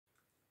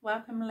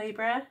welcome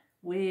Libra.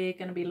 We're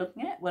going to be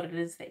looking at what it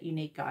is that you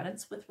need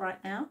guidance with right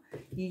now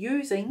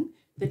using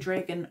the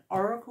Dragon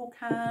Oracle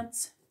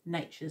cards,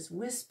 Nature's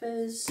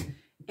Whispers,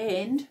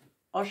 and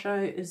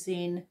Osho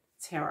Zen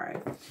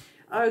Tarot.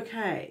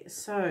 Okay,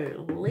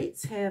 so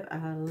let's have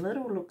a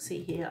little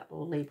look-see here,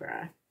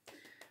 Libra.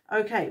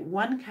 Okay,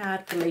 one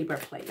card for Libra,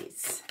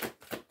 please.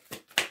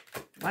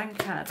 One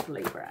card for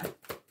Libra.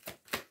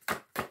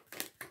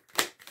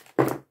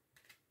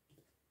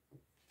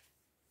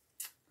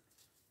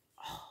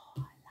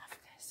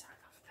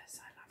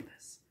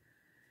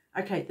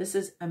 Okay, this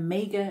is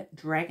Omega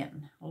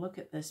Dragon. Look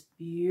at this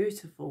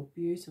beautiful,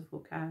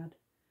 beautiful card.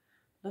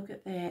 Look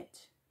at that.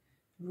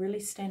 Really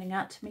standing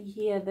out to me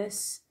here.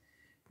 This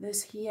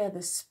here,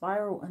 the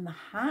spiral in the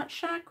heart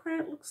chakra,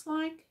 it looks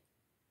like.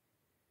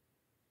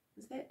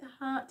 Is that the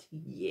heart?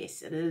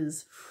 Yes, it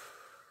is.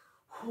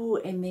 Ooh,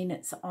 and then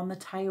it's on the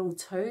tail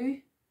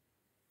too.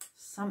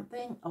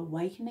 Something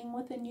awakening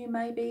within you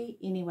maybe.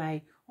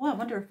 Anyway, oh, I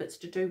wonder if it's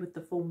to do with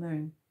the full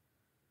moon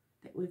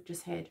that we've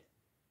just had.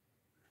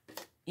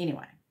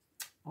 Anyway,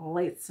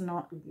 let's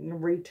not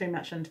read too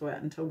much into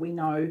it until we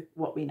know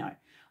what we know.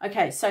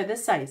 Okay, so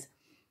this says,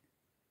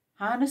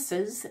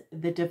 harnesses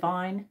the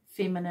divine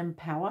feminine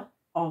power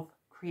of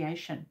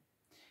creation.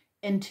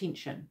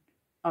 Intention.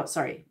 Oh,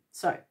 sorry.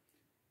 So,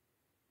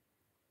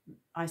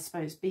 I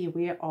suppose be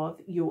aware of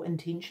your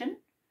intention.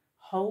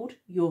 Hold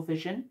your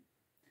vision.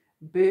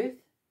 Birth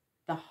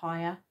the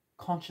higher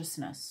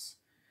consciousness.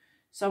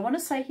 So I want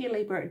to say here,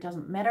 Libra, it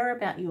doesn't matter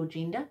about your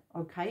gender,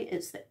 okay?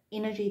 It's the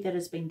energy that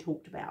has been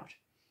talked about,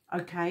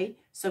 okay?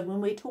 So when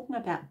we're talking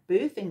about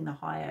birthing the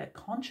higher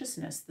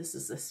consciousness, this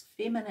is this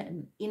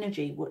feminine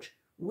energy, which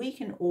we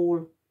can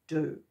all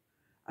do,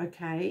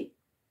 okay?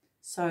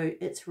 So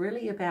it's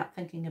really about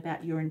thinking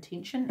about your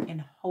intention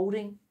and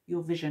holding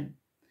your vision,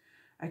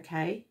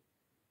 okay?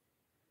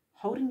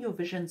 Holding your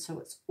vision so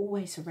it's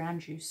always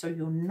around you, so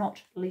you're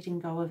not letting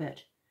go of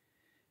it.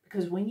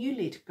 Because when you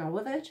let go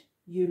of it,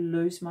 you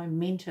lose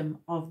momentum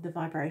of the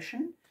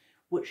vibration,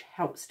 which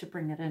helps to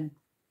bring it in.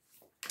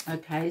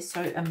 Okay,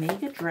 so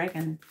Omega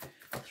Dragon,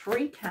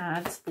 3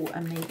 cards for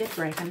Omega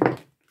Dragon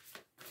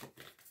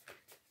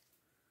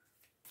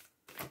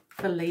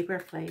for Libra,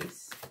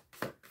 please.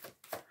 I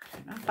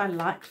don't know if I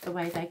liked the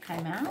way they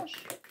came out.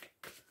 Do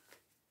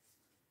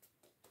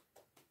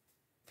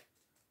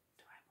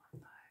I want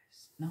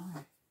those? No,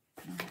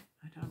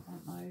 I don't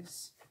want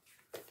those.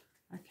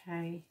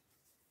 Okay.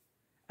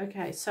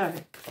 Okay, so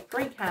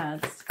 3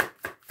 cards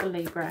for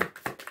Libra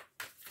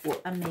for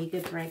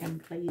Omega Dragon,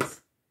 please.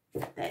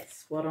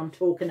 That's what I'm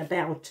talking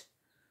about.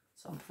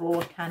 It's on the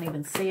floor, can't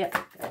even see it.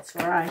 That's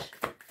all right.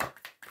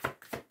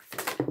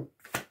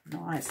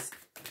 Nice.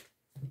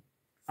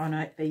 Oh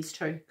no, these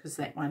 2, because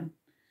that one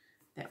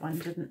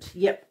didn't.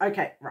 Yep,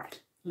 okay, right.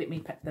 Let me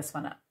pick this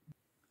one up.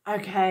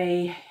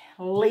 Okay,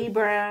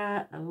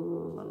 Libra.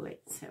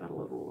 Let's have a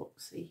little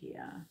look-see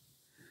here.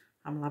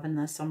 I'm loving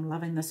this. I'm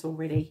loving this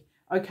already.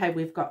 Okay,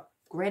 we've got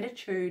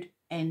gratitude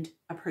and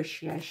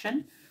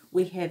appreciation.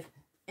 We have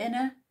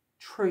inner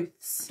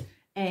truths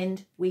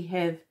and we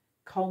have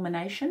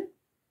culmination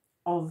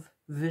of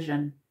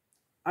vision.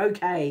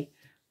 Okay,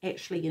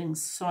 actually getting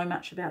so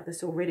much about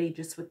this already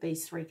just with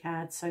these 3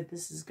 cards. So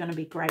this is going to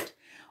be great.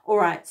 All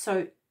right,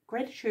 so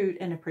gratitude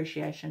and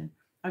appreciation.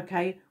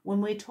 Okay, when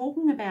we're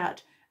talking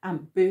about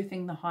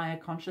birthing the higher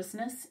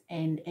consciousness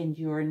and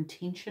your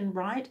intention,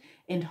 right,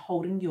 and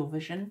holding your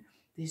vision,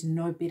 there's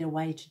no better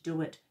way to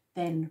do it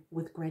than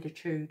with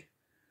gratitude,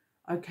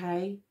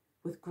 okay?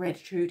 With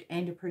gratitude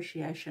and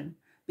appreciation,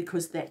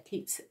 because that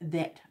keeps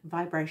that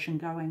vibration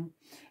going,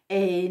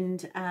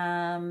 and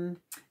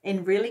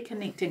really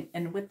connecting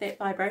in with that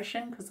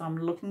vibration, because I'm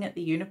looking at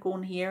the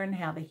unicorn here and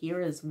how the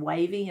hair is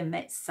wavy, and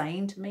that's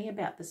saying to me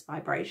about this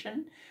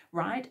vibration,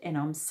 right? And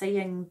I'm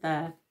seeing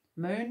the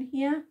moon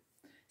here.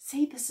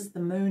 See, this is the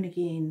moon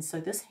again, so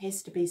this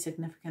has to be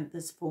significant,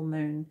 this full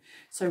moon.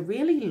 So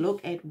really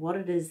look at what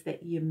it is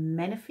that you're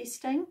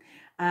manifesting,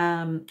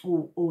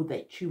 or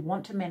that you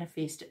want to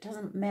manifest. It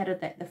doesn't matter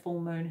that the full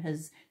moon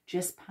has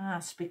just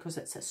passed, because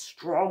it's a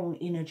strong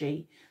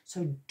energy.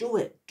 So do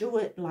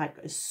it like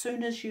as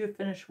soon as you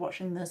finish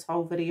watching this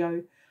whole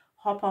video,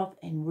 hop off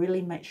and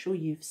really make sure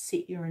you've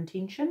set your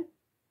intention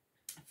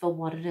for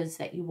what it is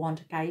that you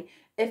want, okay?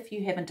 If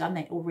you haven't done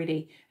that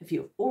already, if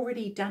you've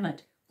already done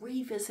it,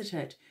 revisit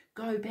it,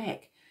 go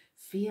back,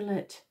 feel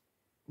it,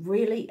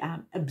 really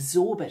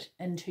absorb it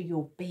into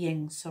your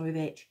being so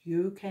that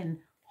you can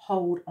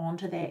hold on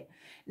to that.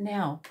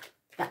 Now,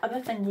 the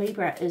other thing,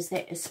 Libra, is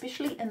that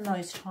especially in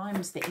those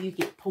times that you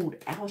get pulled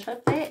out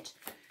of that,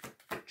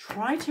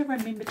 try to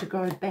remember to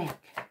go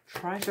back.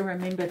 Try to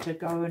remember to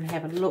go and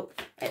have a look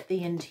at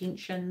the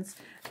intentions,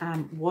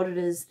 what it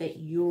is that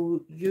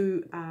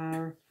you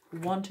are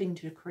wanting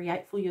to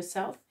create for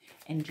yourself,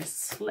 and just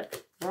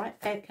slip right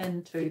back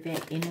into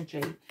that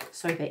energy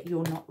so that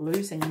you're not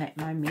losing that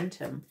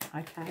momentum,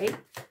 okay?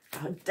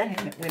 Oh, dang,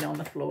 it went on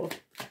the floor.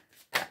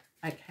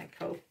 Okay,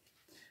 cool.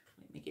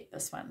 Let me get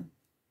this one.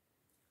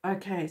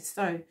 Okay,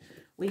 so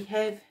we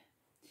have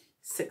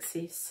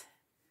success.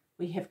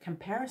 we have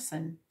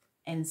comparison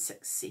and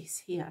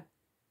success here.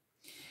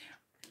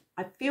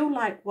 I feel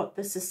like what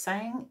this is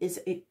saying is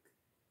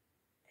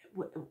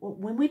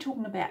when we're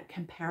talking about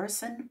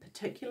comparison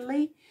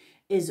particularly,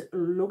 is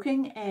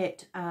looking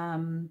at,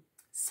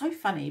 so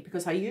funny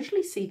because I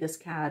usually see this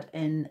card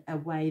in a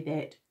way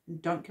that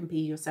don't compare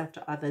yourself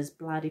to others,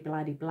 blah.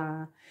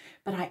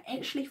 But I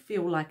actually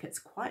feel like it's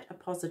quite a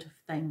positive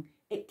thing.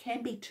 It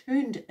can be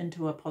turned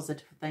into a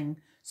positive thing.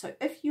 So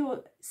if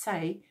you're,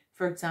 say,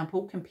 for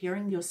example,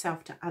 comparing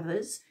yourself to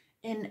others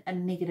in a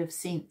negative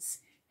sense,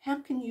 how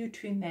can you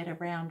turn that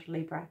around,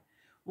 Libra?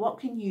 What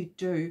can you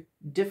do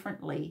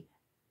differently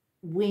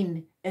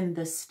when in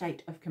this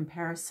state of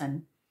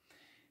comparison?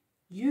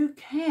 You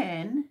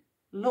can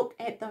look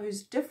at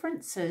those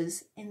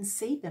differences and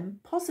see them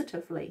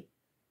positively.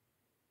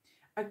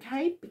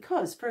 Okay,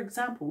 because, for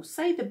example,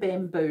 say the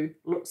bamboo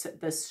looks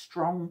at this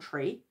strong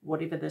tree,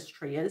 whatever this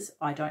tree is.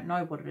 I don't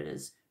know what it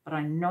is, but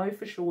I know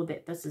for sure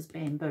that this is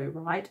bamboo,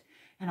 right?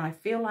 And I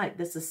feel like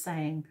this is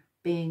saying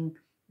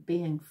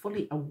being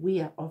fully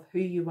aware of who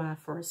you are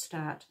for a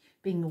start,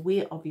 being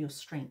aware of your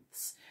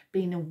strengths,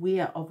 being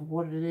aware of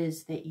what it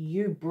is that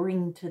you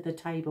bring to the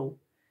table,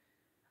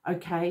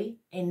 okay?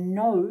 And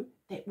know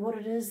that what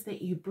it is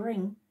that you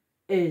bring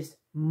is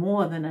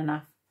more than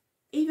enough,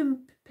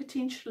 even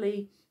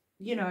potentially,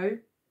 you know,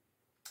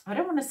 I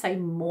don't want to say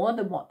more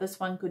than what this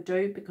one could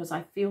do because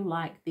I feel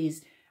like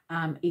there's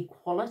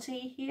equality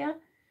here.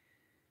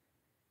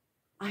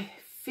 I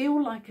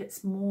feel like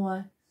it's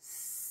more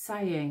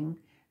saying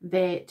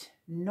that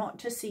not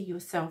to see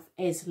yourself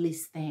as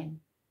less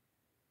than.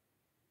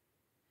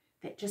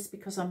 That just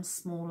because I'm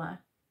smaller,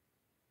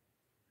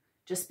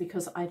 just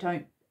because I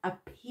don't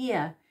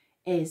appear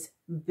as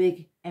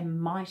big and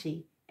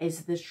mighty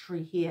as this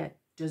tree here,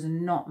 does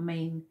not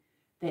mean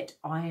that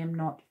I am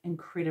not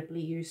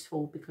incredibly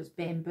useful, because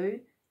bamboo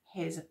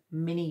has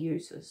many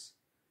uses.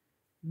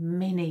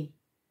 Many.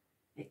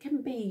 It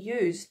can be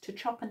used to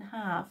chop in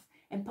half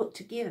and put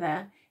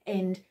together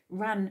and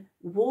run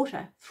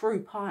water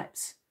through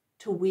pipes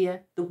to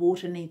where the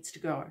water needs to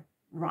go,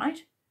 right?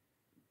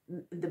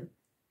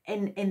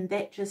 And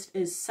that just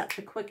is such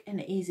a quick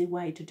and easy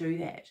way to do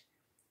that.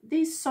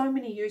 There's so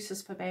many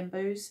uses for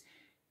bamboo,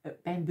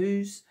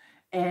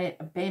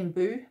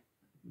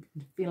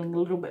 feeling a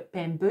little bit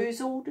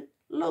bamboozled.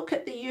 Look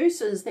at the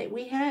uses that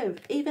we have,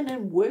 even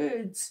in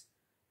words,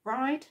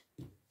 right?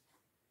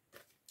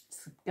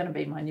 It's going to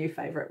be my new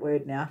favourite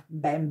word now,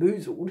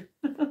 bamboozled.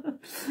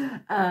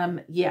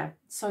 Yeah,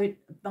 so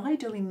by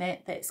doing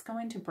that, that's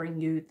going to bring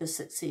you the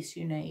success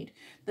you need.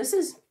 This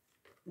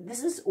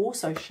is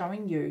also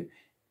showing you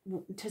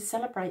to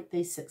celebrate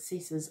these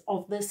successes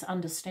of this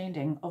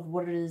understanding of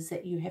what it is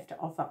that you have to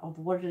offer, of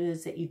what it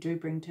is that you do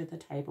bring to the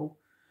table,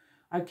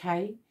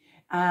 okay?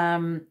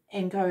 And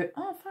go,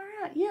 oh, far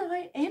out, yeah,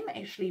 I am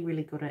actually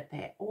really good at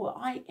that. Or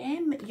I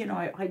am, you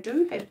know, I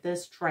do have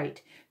this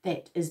trait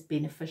that is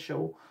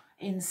beneficial,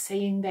 and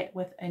seeing that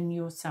within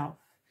yourself.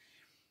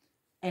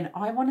 And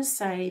I want to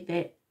say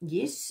that,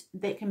 yes,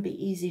 that can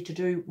be easy to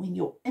do when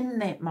you're in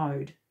that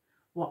mode.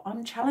 What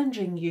I'm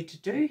challenging you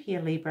to do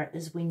here, Libra,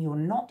 is when you're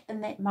not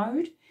in that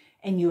mode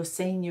and you're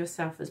seeing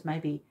yourself as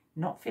maybe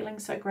not feeling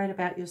so great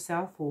about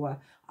yourself, or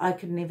I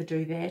could never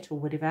do that, or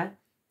whatever,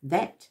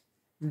 that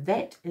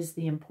is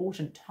the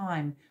important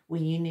time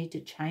where you need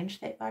to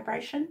change that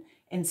vibration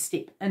and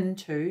step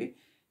into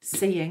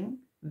seeing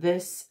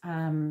this,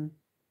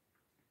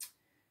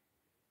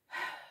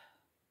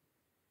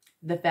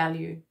 the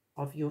value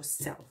of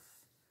yourself,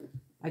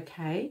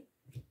 okay?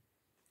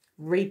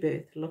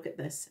 Rebirth, look at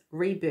this,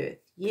 rebirth.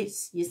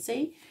 Yes, you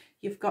see,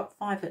 you've got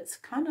 5. It's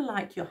kind of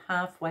like you're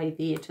halfway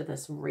there to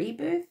this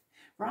rebirth,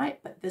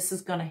 right? But this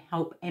is going to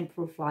help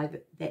amplify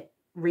that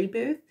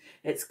rebirth.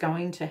 It's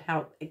going to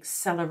help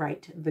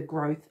accelerate the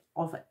growth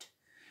of it,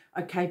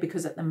 okay?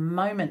 Because at the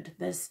moment,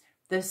 this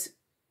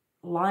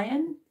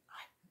lion,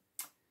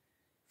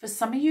 for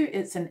some of you,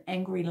 it's an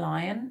angry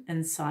lion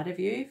inside of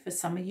you. For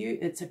some of you,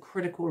 it's a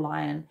critical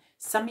lion.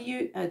 Some of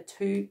you are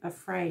too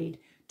afraid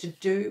to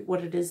do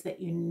what it is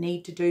that you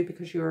need to do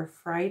because you're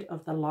afraid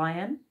of the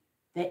lion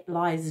that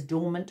lies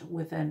dormant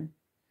within.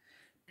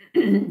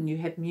 You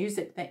have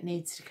music that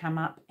needs to come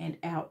up and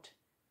out,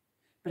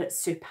 but it's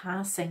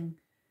surpassing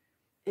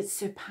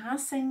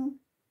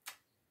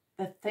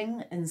the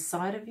thing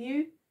inside of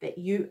you that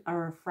you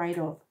are afraid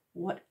of,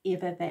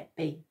 whatever that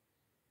be.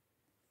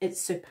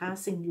 It's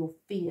surpassing your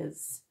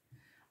fears,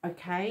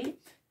 okay?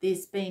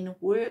 There's been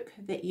work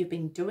that you've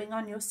been doing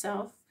on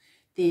yourself.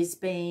 There's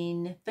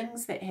been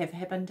things that have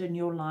happened in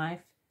your life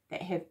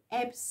that have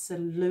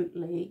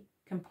absolutely,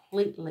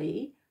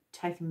 completely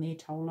taken their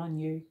toll on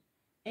you.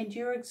 And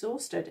you're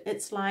exhausted.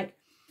 It's like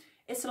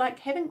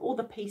having all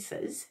the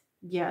pieces,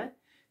 yeah,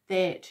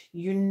 that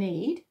you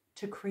need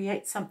to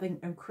create something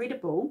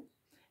incredible.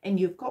 And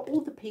you've got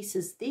all the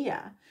pieces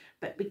there.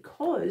 But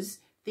because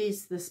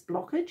there's this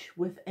blockage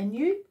within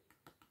you,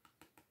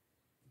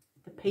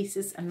 the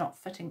pieces are not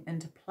fitting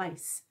into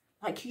place.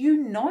 Like, you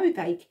know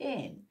they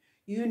can.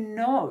 You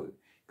know,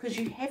 because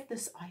you have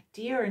this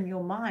idea in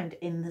your mind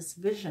and this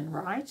vision,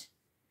 right?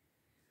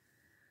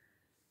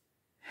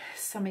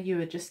 some of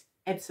you are just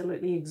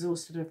absolutely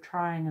exhausted of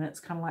trying, and it's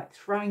kind of like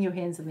throwing your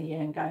hands in the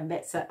air and going,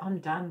 that's it, I'm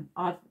done.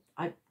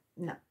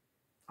 No,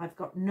 I've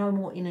got no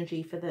more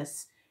energy for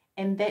this.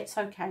 And that's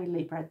okay,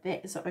 Libra.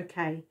 That is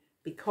okay,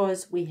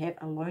 because we have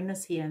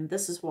aloneness here, and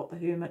this is what the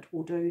Hermit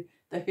will do.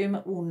 The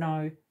Hermit will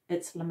know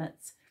its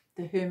limits.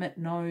 The Hermit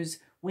knows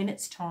when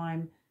it's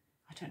time.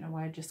 I don't know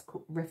why I just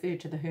referred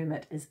to the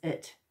Hermit as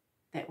it.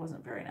 That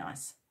wasn't very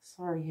nice.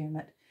 Sorry,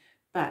 Hermit.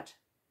 But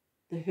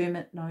the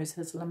Hermit knows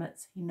his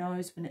limits. He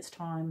knows when it's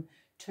time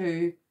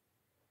to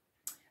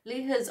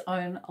let his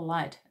own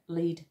light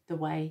lead the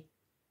way,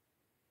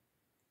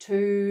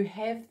 to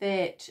have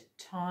that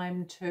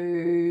time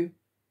to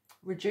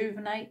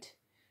rejuvenate,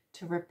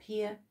 to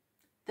repair.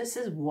 This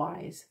is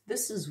wise.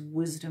 This is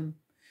wisdom.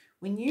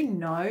 When you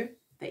know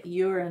that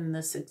you're in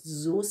this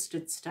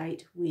exhausted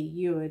state where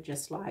you are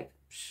just like,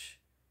 psh,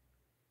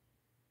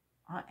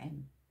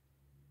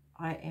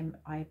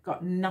 I've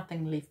got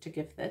nothing left to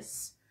give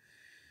this.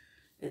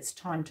 It's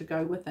time to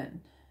go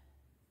within,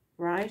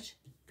 right?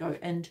 Go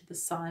into the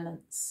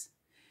silence.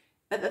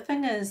 But the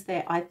thing is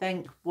that I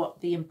think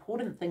what the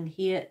important thing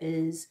here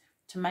is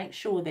to make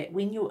sure that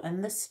when you're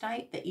in this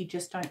state, that you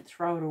just don't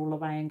throw it all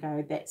away and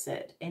go, that's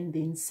it, and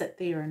then sit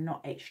there and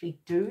not actually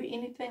do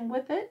anything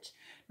with it,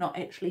 not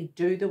actually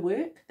do the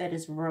work that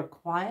is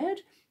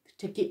required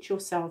to get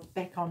yourself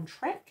back on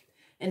track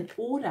in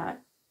order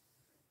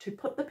to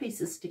put the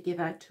pieces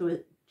together to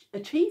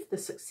achieve the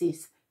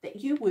success that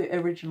you were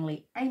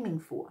originally aiming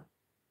for.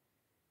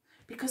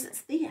 Because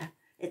it's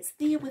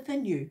there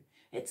within you.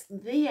 It's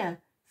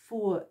there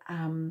for,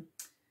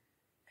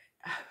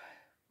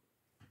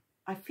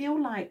 I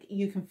feel like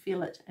you can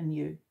feel it in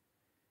you,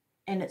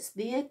 and it's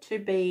there to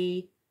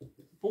be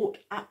brought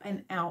up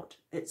and out.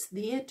 It's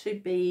there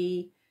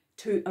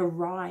to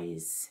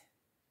arise.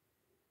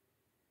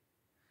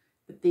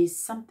 But there's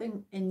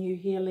something in you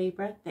here,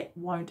 Libra, that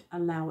won't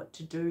allow it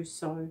to do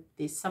so.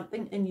 There's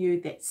something in you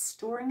that's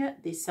storing it.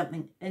 There's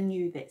something in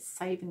you that's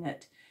saving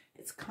it.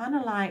 It's kind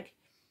of like,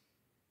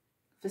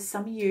 for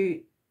some of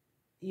you,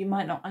 you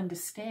might not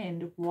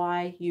understand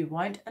why you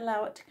won't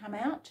allow it to come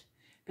out,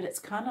 but it's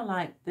kind of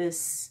like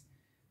this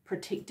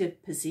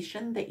protective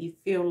position that you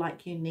feel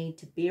like you need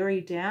to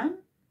bury down.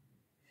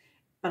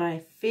 But I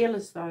feel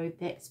as though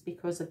that's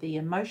because of the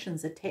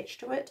emotions attached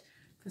to it.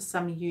 For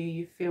some of you,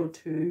 you feel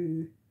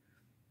too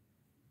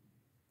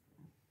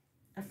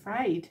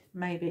afraid,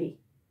 maybe.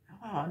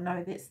 Oh,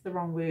 no, that's the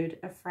wrong word.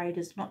 Afraid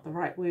is not the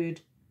right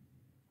word.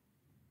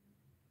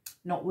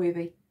 Not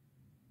worthy.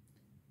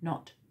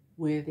 Not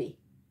worthy.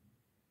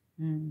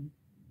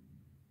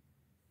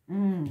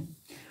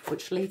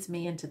 Which leads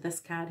me into this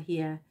card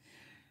here.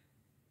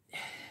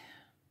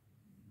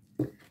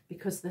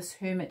 Because this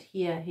Hermit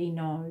here, he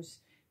knows.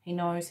 He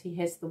knows he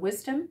has the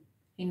wisdom.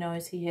 He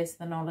knows he has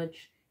the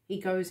knowledge. He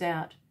goes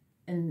out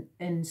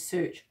in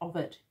search of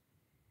it.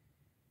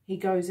 He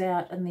goes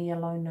out in the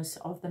aloneness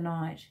of the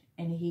night,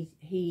 and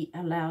he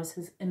allows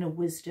his inner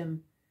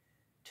wisdom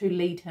to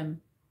lead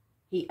him.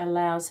 He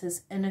allows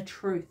his inner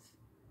truth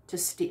to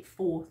step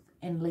forth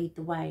and lead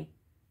the way,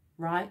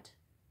 right?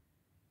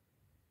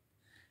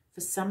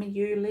 For some of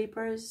you,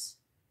 Libras,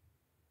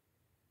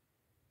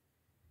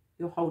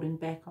 you're holding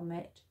back on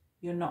that.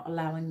 You're not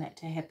allowing that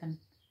to happen.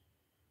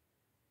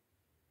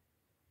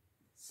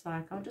 It's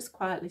like, I'll just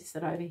quietly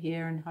sit over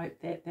here and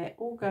hope that that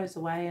all goes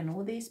away and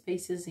all these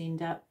pieces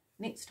end up,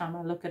 next time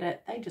I look at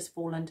it, they just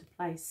fall into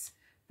place.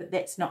 But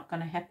that's not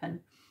going to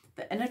happen.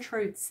 The inner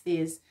truths,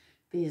 there's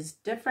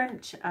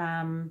different,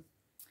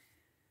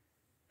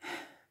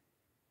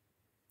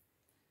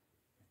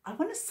 I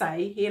want to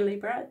say here,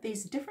 Libra,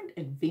 there's different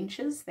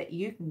adventures that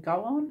you can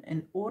go on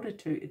in order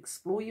to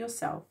explore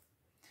yourself,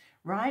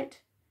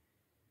 right?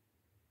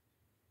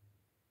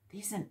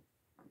 There's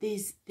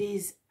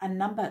a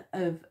number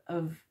of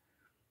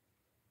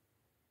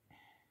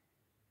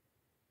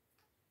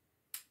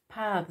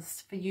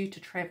paths for you to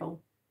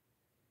travel.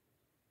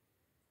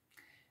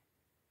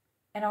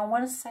 And I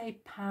want to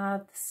say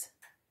paths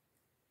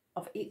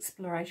of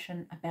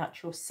exploration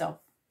about yourself.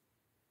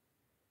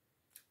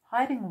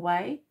 Hiding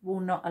away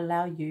will not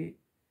allow you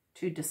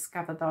to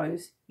discover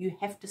those. You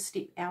have to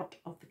step out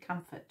of the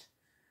comfort.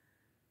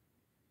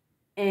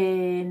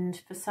 And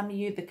for some of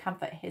you, the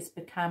comfort has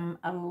become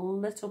a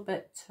little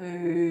bit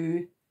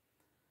too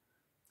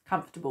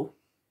comfortable.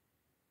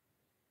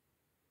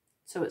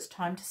 So it's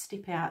time to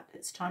step out.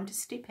 It's time to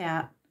step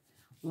out,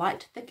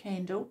 light the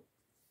candle,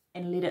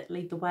 and let it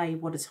lead the way.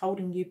 What is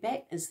holding you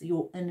back is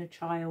your inner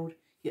child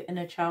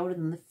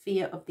and the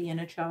fear of the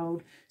inner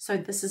child. So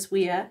this is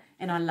where,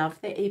 and I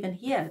love that even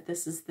here,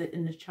 this is the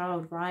inner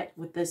child, right?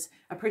 With this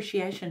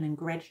appreciation and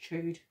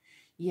gratitude.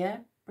 Yeah,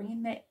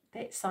 bringing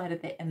that side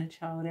of that inner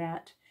child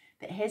out,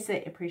 that has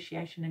that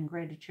appreciation and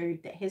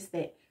gratitude, that has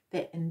that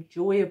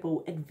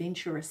enjoyable,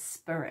 adventurous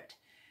spirit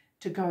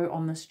to go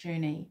on this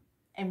journey,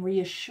 and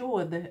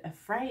reassure the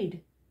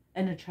afraid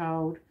inner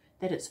child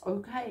that it's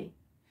okay,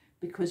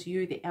 because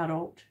you, the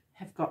adult,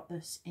 have got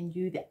this, and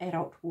you, the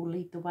adult, will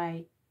lead the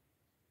way.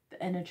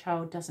 The inner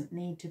child doesn't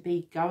need to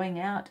be going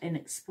out and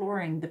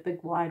exploring the big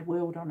wide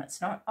world on its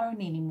own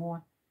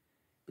anymore,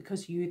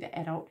 because you, the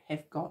adult,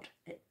 have got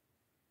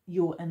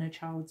your inner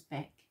child's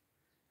back.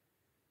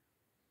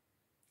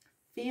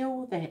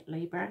 Feel that,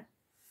 Libra.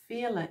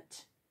 Feel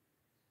it.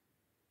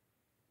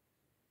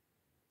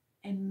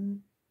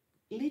 And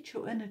let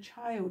your inner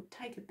child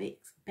take a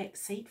back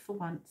seat for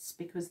once,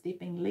 because they've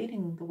been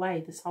leading the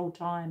way this whole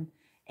time,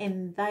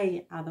 and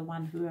they are the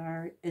one who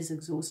is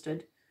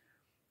exhausted.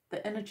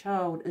 The inner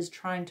child is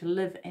trying to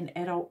live an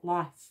adult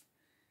life.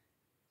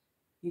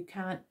 We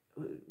can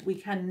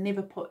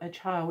never put a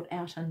child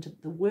out into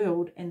the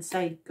world and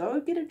say,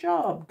 go get a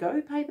job,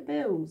 go pay the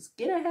bills,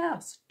 get a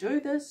house, do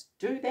this,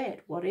 do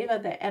that, whatever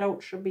the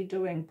adult should be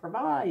doing,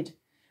 provide.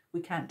 We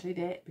can't do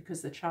that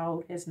because the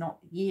child has not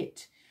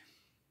yet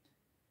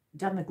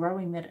done the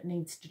growing that it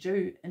needs to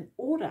do in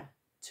order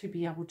to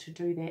be able to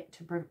do that,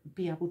 to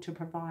be able to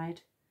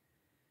provide.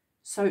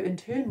 So in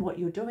turn, what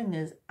you're doing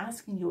is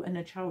asking your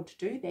inner child to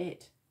do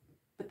that,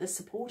 but the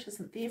support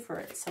isn't there for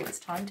it. So it's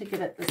time to give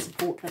it the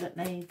support that it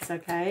needs,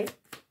 okay?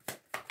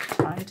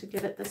 Time to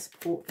give it the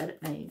support that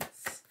it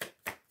needs.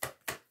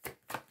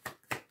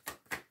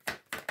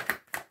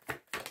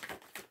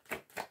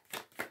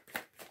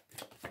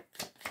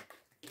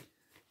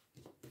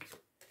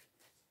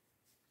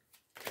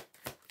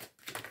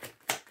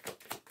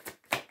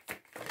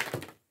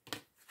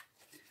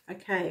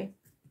 Okay.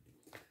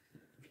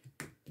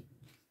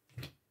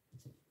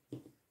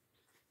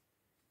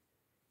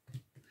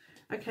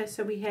 Okay,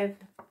 so we have,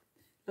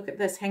 look at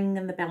this, hanging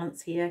in the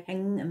balance here,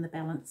 hanging in the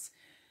balance.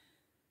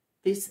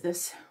 There's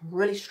this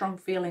really strong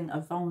feeling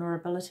of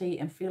vulnerability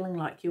and feeling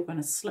like you're going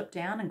to slip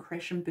down and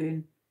crash and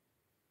burn.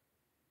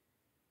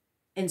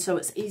 And so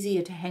it's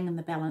easier to hang in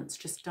the balance.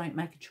 Just don't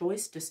make a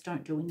choice. Just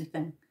don't do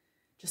anything.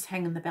 Just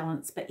hang in the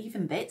balance. But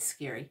even that's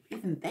scary.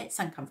 Even that's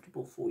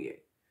uncomfortable for you,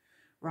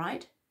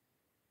 right?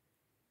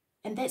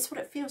 And that's what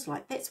it feels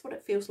like. That's what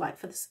it feels like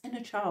for this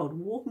inner child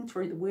walking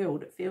through the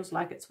world. It feels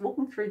like it's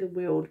walking through the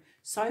world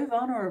so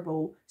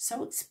vulnerable,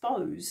 so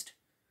exposed,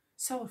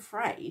 so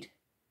afraid.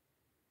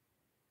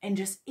 And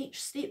just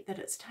each step that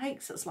it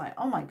takes, it's like,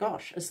 oh my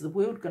gosh, is the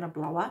world going to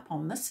blow up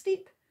on this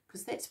step?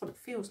 Because that's what it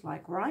feels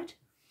like, right?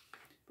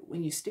 But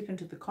when you step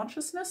into the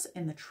consciousness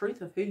and the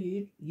truth of who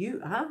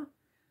you are,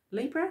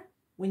 Libra,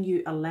 when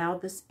you allow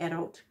this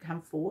adult to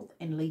come forth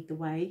and lead the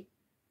way,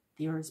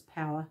 there is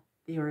power,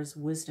 there is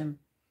wisdom.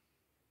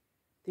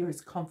 There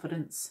is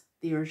confidence,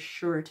 there is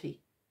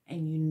surety,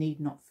 and you need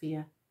not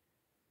fear.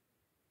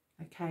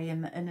 Okay,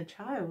 and the inner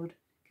child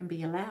can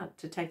be allowed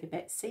to take a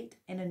back seat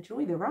and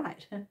enjoy the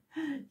ride.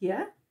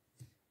 Yeah?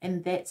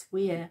 And that's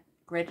where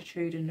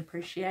gratitude and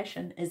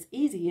appreciation is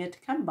easier to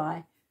come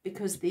by,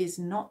 because there's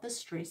not the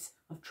stress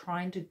of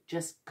trying to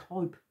just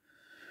cope.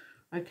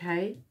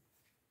 Okay?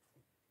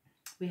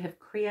 We have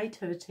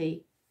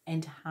creativity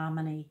and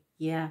harmony.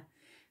 Yeah.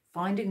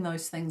 Finding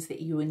those things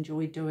that you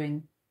enjoy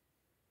doing.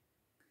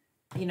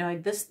 You know,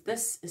 this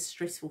is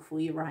stressful for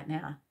you right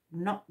now.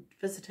 Not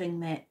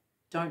visiting that.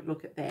 Don't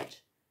look at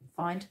that.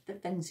 Find the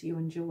things you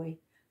enjoy.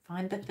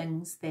 Find the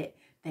things that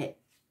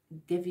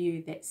give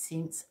you that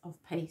sense of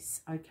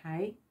peace,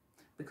 okay?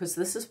 Because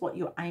this is what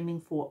you're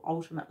aiming for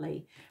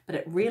ultimately. But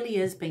it really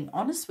is being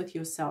honest with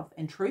yourself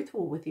and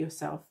truthful with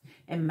yourself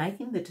and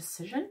making the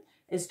decision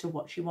as to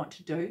what you want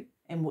to do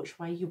and which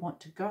way you want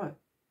to go,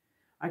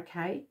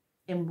 okay?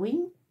 And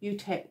when you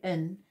tap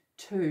in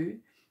to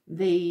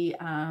the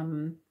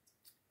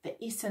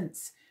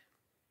essence,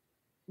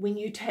 when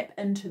you tap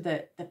into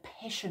the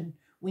passion,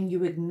 when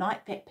you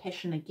ignite that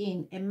passion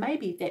again, and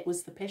maybe that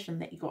was the passion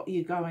that got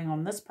you going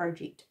on this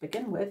project to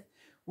begin with,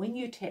 when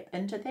you tap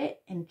into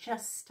that and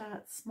just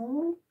start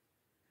small,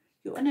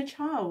 your inner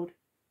child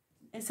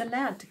is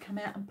allowed to come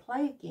out and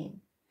play again.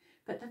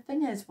 But the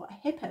thing is, what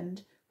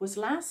happened was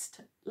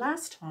last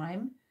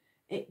time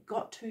it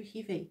got too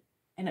heavy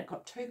and it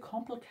got too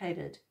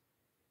complicated.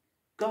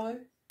 Go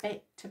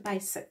back to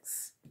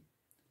basics.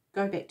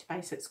 Go back to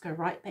basics. Go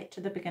right back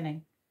to the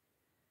beginning.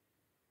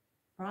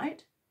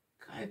 Right?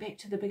 Go back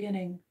to the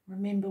beginning.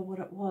 Remember what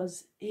it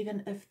was.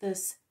 Even if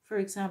this, for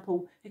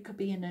example, it could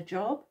be in a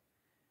job.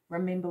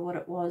 Remember what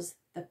it was.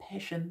 The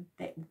passion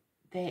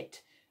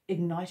that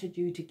ignited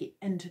you to get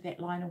into that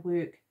line of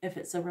work. If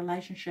it's a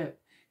relationship,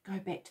 go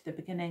back to the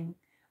beginning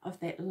of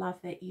that love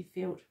that you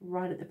felt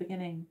right at the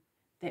beginning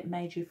that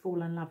made you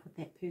fall in love with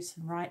that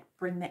person, right?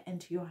 Bring that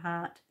into your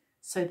heart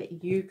so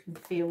that you can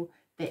feel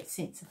that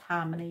sense of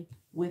harmony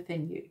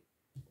within you,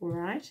 all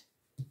right?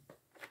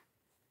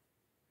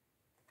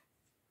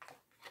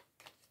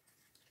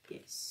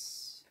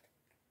 Yes.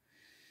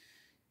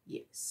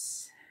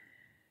 Yes.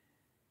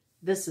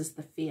 This is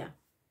the fear.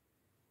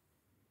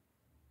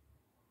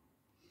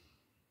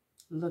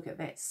 Look at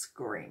that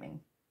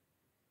screaming.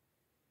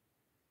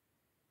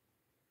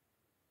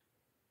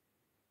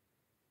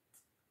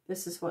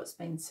 This is what's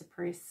been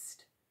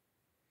suppressed.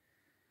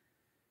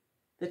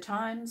 The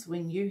times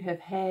when you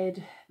have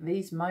had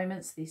these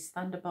moments, these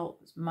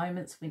thunderbolt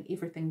moments when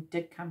everything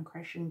did come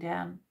crashing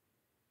down,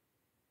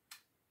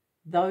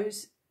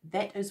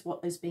 that is what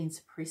is being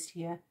suppressed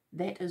here.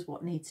 That is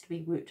what needs to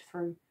be worked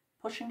through.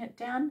 Pushing it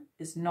down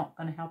is not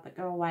going to help it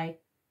go away.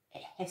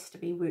 It has to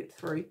be worked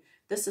through.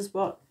 This is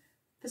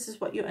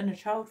what your inner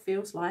child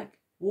feels like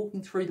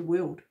walking through the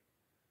world.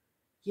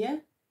 Yeah?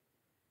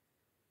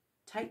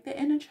 Take the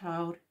inner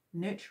child,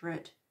 nurture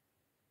it,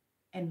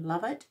 and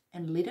love it,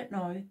 and let it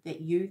know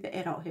that you, the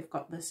adult, have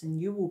got this,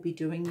 and you will be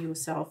doing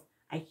yourself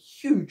a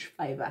huge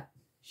favour.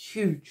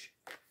 Huge.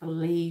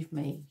 Believe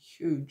me,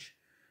 huge.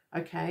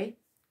 Okay?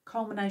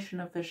 Culmination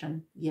of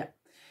vision. Yep.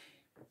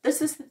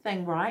 This is the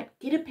thing, right?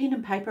 Get a pen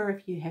and paper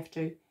if you have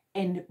to,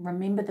 and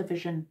remember the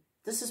vision.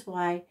 This is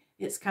why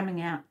it's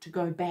coming out to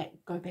go back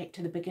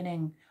to the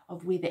beginning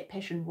of where that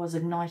passion was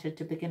ignited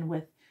to begin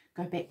with.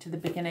 Go back to the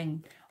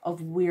beginning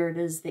of where it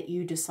is that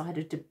you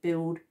decided to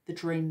build the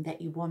dream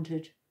that you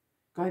wanted.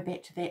 Go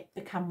back to that.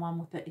 Become one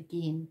with it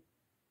again.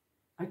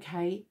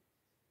 Okay?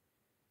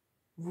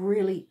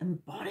 Really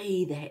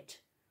embody that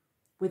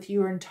with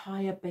your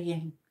entire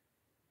being.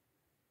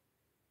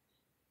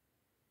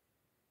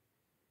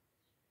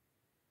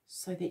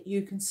 So that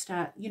you can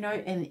start, you know,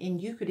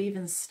 and you could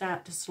even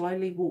start to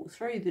slowly walk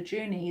through the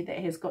journey that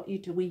has got you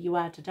to where you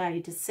are today,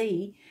 to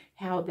see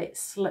how that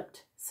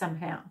slipped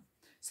somehow,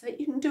 so that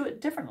you can do it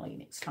differently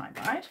next time,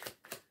 right?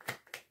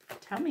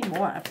 Tell me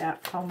more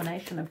about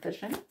culmination of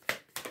vision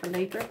for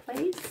Libra,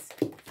 please.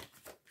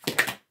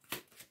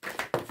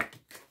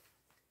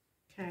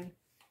 Okay.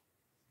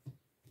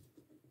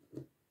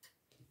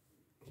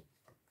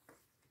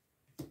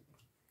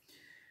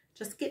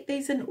 Just get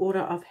these in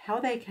order of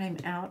how they came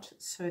out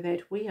so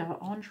that we are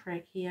on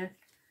track here.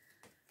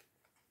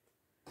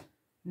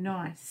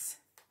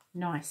 Nice.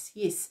 Nice.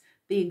 Yes,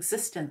 the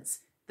existence,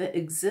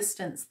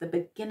 the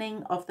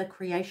beginning of the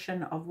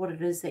creation of what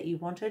it is that you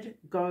wanted.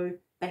 Go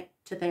back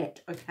to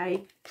that,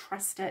 okay?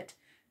 Trust it.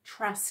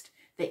 Trust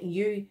that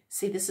you,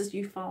 see, this is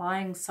you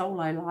flying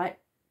solo, like,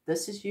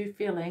 this is you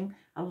feeling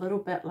a little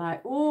bit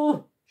like,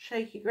 oh,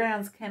 shaky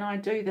grounds, can I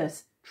do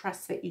this?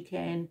 Trust that you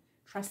can.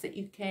 Trust that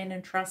you can,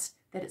 and trust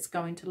that it's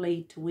going to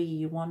lead to where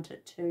you want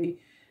it to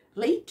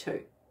lead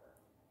to,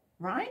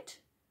 right?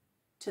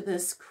 To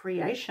this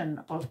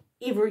creation of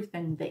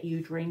everything that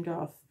you dreamed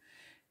of.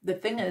 The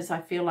thing is,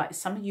 I feel like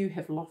some of you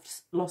have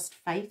lost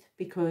faith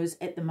because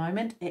at the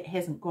moment it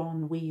hasn't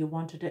gone where you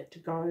wanted it to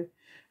go,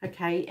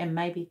 okay? And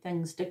maybe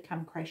things did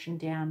come crashing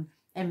down,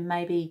 and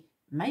maybe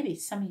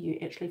some of you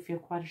actually feel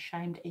quite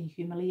ashamed and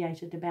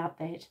humiliated about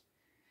that,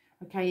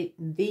 okay?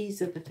 These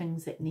are the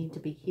things that need to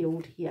be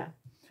healed here.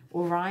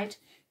 All right,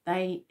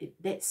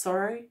 that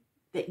sorrow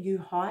that you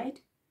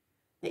hide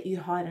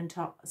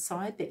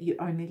inside, that you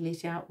only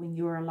let out when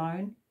you're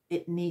alone,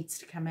 it needs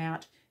to come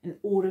out in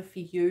order for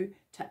you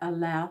to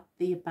allow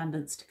the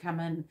abundance to come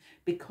in.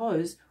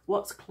 Because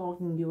what's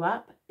clogging you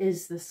up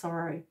is the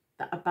sorrow.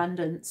 The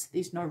abundance,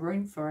 there's no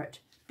room for it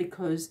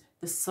because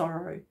the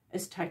sorrow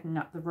is taking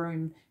up the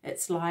room.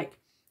 It's like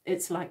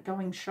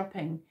going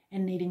shopping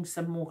and needing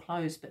some more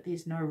clothes, but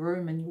there's no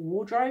room in your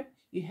wardrobe.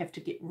 You have to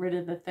get rid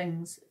of the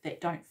things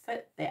that don't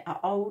fit, that are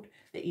old,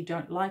 that you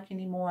don't like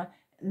anymore,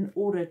 in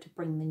order to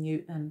bring the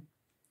new in.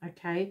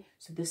 Okay,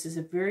 so this is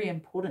a very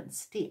important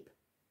step.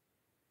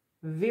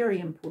 Very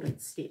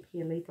important step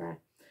here, Libra.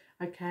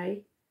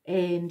 Okay,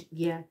 and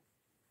yeah,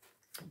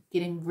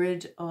 getting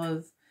rid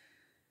of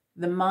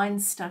the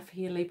mind stuff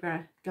here,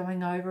 Libra,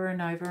 going over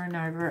and over and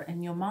over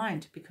in your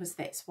mind, because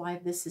that's why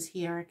this is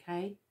here,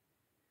 okay?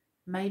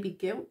 Maybe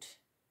guilt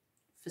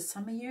for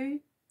some of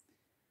you,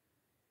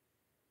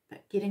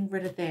 but getting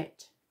rid of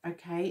that,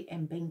 okay,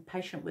 and being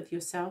patient with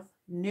yourself,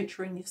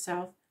 nurturing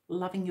yourself,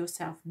 loving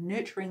yourself,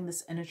 nurturing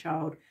this inner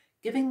child,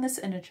 giving this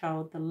inner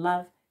child the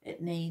love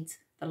it needs,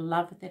 the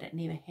love that it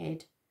never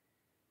had.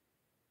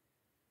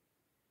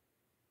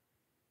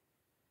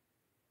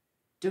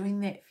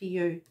 Doing that for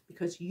you,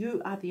 because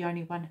you are the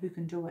only one who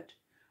can do it,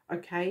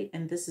 okay?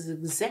 And this is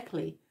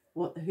exactly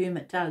what the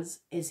hermit does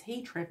as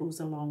he travels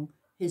along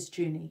his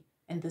journey.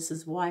 And this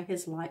is why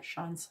his light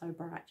shines so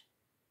bright,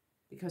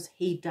 because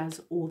he does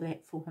all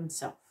that for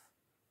himself,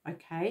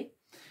 okay?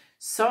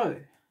 So,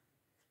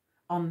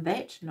 on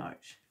that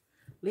note,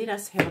 let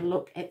us have a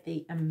look at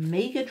the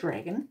Omega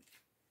Dragon.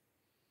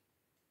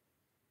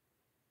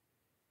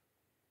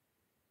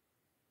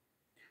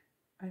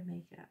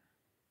 Omega.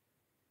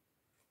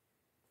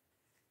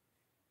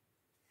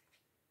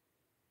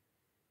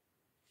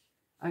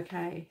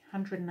 Okay,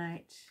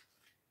 108.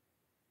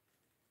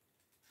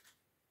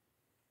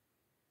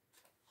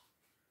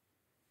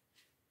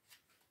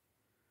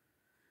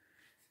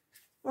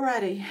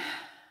 Alrighty.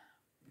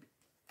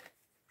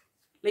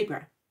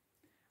 Libra,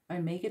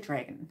 Omega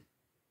Dragon.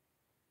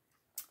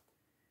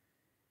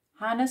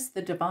 Harness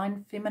the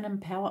divine feminine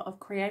power of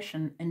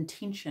creation,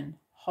 intention,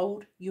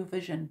 hold your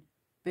vision,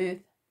 birth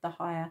the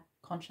higher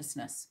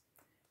consciousness.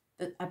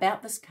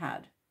 About this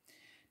card,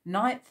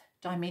 ninth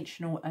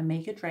dimensional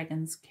Omega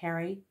Dragons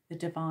carry the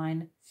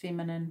divine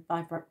feminine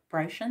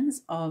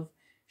vibrations of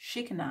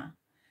Shekinah,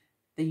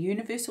 the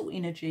universal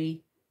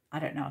energy. I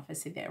don't know if I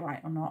said that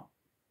right or not.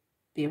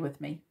 Bear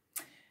with me.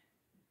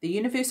 The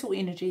universal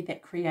energy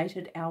that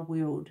created our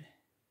world.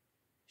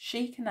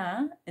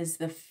 Shekinah is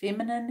the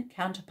feminine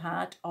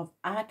counterpart of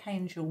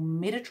Archangel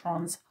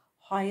Metatron's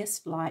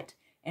highest light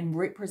and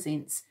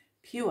represents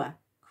pure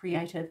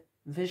creative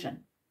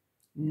vision.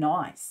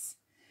 Nice.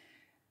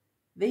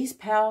 These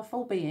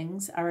powerful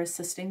beings are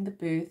assisting the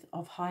birth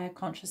of higher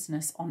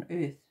consciousness on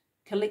Earth.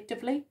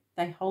 Collectively,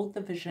 they hold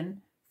the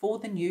vision for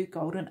the new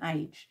golden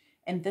age,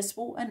 and this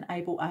will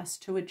enable us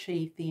to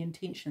achieve the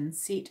intentions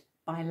set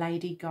by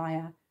Lady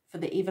Gaia for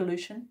the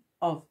evolution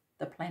of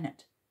the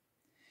planet.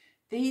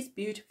 These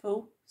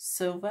beautiful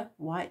silver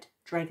white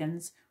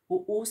dragons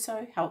will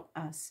also help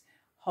us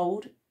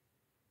hold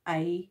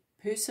a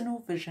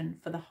personal vision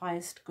for the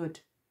highest good.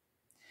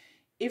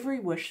 Every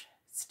wish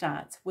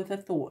starts with a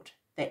thought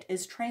that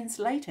is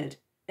translated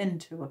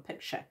into a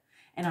picture.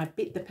 And I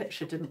bet the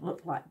picture didn't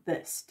look like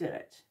this, did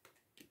it?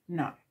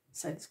 No.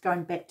 So it's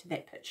going back to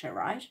that picture,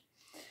 right?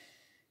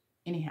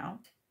 Anyhow,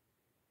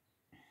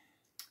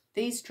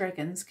 these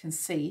dragons can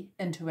see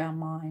into our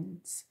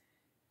minds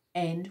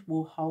and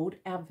will hold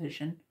our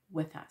vision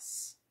with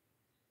us.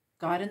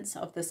 Guidance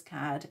of this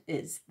card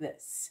is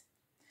this.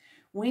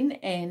 When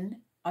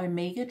an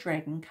Omega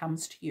dragon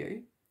comes to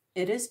you,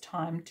 it is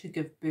time to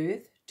give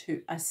birth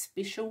to a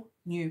special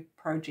new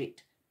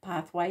project,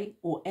 pathway,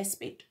 or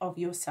aspect of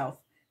yourself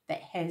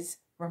that has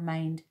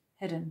remained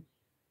hidden.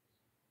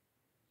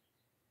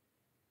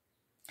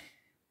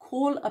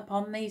 Call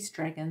upon these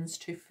dragons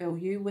to fill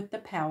you with the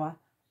power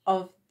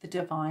of the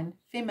divine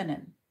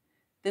feminine.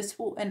 This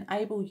will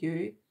enable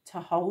you to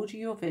hold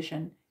your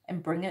vision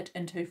and bring it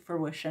into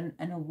fruition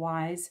in a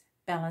wise,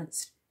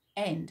 balanced,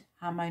 and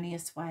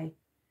harmonious way.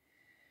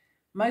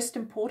 Most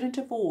important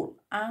of all,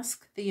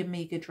 ask the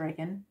Omega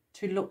Dragon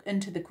to look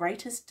into the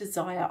greatest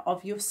desire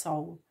of your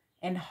soul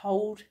and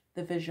hold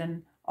the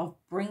vision of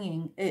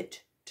bringing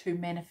it to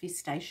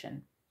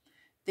manifestation.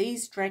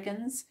 These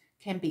dragons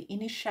can be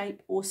any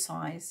shape or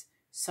size,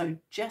 so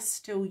just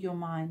still your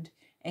mind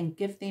and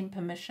give them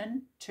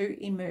permission to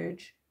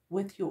merge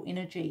with your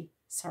energy.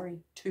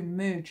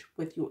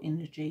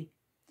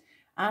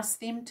 Ask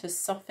them to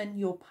soften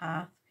your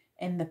path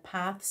and the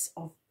paths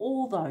of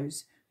all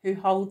those who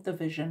hold the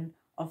vision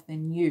of the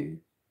new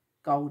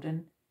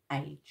golden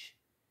age.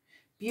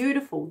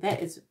 Beautiful.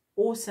 That is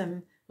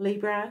awesome,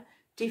 Libra.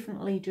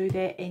 Definitely do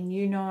that. And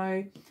you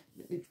know,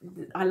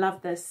 I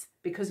love this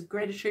because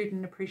gratitude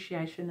and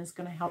appreciation is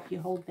going to help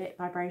you hold that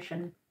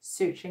vibration,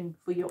 searching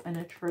for your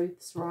inner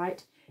truths,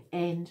 right?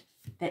 And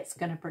that's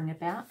going to bring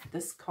about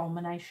this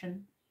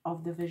culmination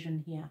of the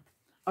vision here.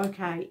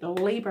 Okay,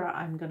 Libra,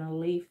 I'm going to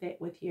leave that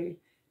with you.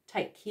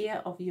 Take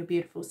care of your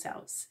beautiful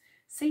selves.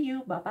 See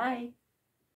you. Bye-bye.